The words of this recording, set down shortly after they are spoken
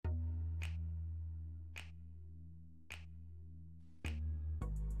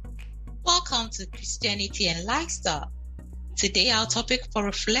Welcome to Christianity and Lifestyle. Today our topic for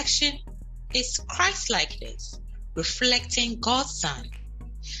reflection is Christlikeness, reflecting God's Son.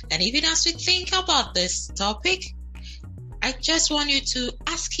 And even as we think about this topic, I just want you to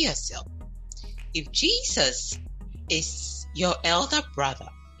ask yourself, if Jesus is your elder brother,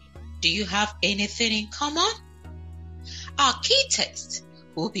 do you have anything in common? Our key text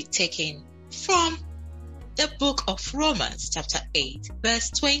will be taken from the book of Romans chapter 8 verse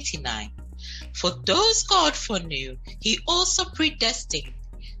 29. For those God foreknew, he also predestined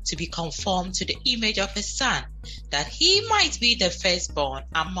to be conformed to the image of his Son, that he might be the firstborn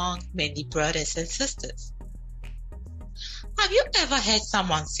among many brothers and sisters. Have you ever heard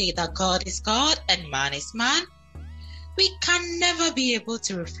someone say that God is God and man is man? We can never be able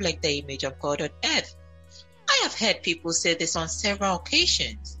to reflect the image of God on earth. I have heard people say this on several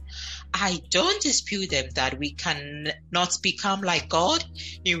occasions. I don't dispute them that we cannot become like God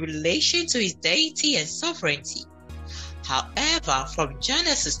in relation to his deity and sovereignty. However, from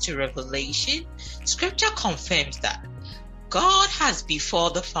Genesis to Revelation, Scripture confirms that God has,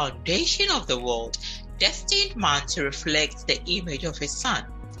 before the foundation of the world, destined man to reflect the image of his Son.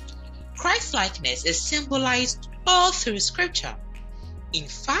 Christlikeness is symbolized all through Scripture. In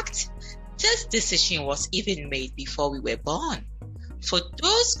fact, this decision was even made before we were born. For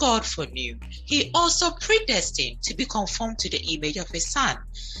those God foreknew, he also predestined to be conformed to the image of his Son,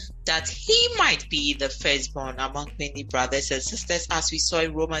 that he might be the firstborn among many brothers and sisters, as we saw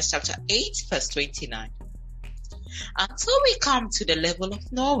in Romans chapter 8 verse 29. Until we come to the level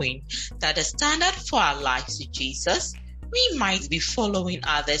of knowing that the standard for our lives is Jesus, we might be following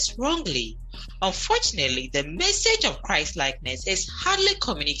others wrongly. Unfortunately, the message of Christlikeness is hardly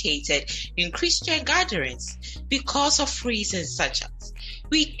communicated in Christian gatherings because of reasons such as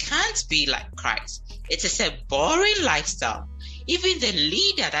we can't be like Christ. It is a boring lifestyle. Even the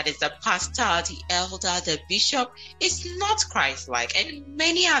leader, that is the pastor, the elder, the bishop, is not Christ-like, and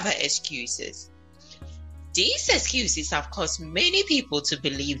many other excuses. These excuses have caused many people to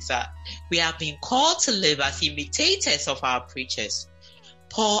believe that we have been called to live as imitators of our preachers.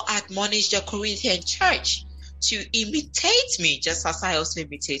 Paul admonished the Corinthian church to imitate me just as I also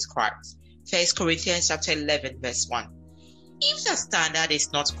imitate Christ. 1 Corinthians chapter 11 verse 1. If the standard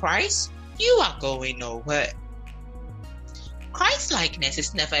is not Christ, you are going nowhere. Christlikeness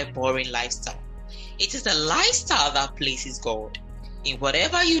is never a boring lifestyle. It is a lifestyle that pleases God. In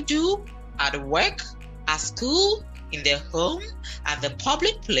whatever you do, at work, at school, in the home, at the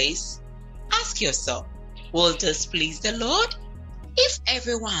public place, ask yourself, will this please the Lord? If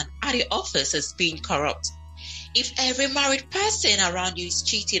everyone at the office is being corrupt, if every married person around you is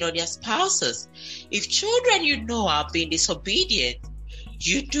cheating on their spouses, if children you know are being disobedient,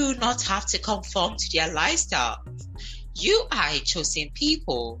 you do not have to conform to their lifestyle. You are a chosen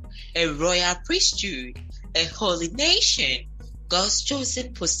people, a royal priesthood, a holy nation, God's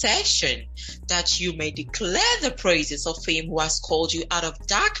chosen possession, that you may declare the praises of him who has called you out of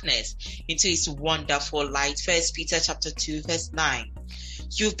darkness into his wonderful light. 1 Peter chapter 2 verse 9.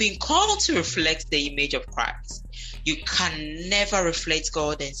 You've been called to reflect the image of Christ. You can never reflect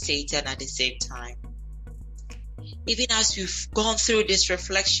God and Satan at the same time. Even as we've gone through this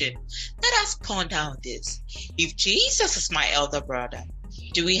reflection, let us ponder on this. If Jesus is my elder brother,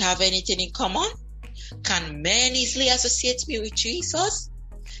 do we have anything in common? Can men easily associate me with Jesus?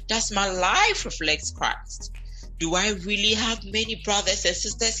 Does my life reflect Christ? Do I really have many brothers and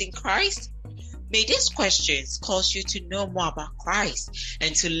sisters in Christ? May these questions cause you to know more about Christ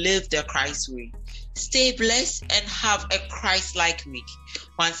and to live the Christ way. Stay blessed and have a Christ-like week.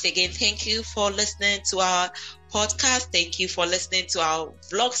 Once again, thank you for listening to our podcast. Thank you for listening to our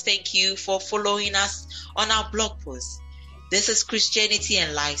vlogs. Thank you for following us on our blog posts. This is Christianity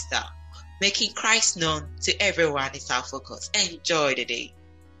and Lifestyle. Making Christ known to everyone is our focus. Enjoy the day.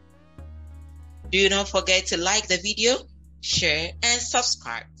 Do not forget to like the video, share, and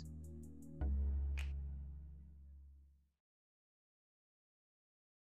subscribe.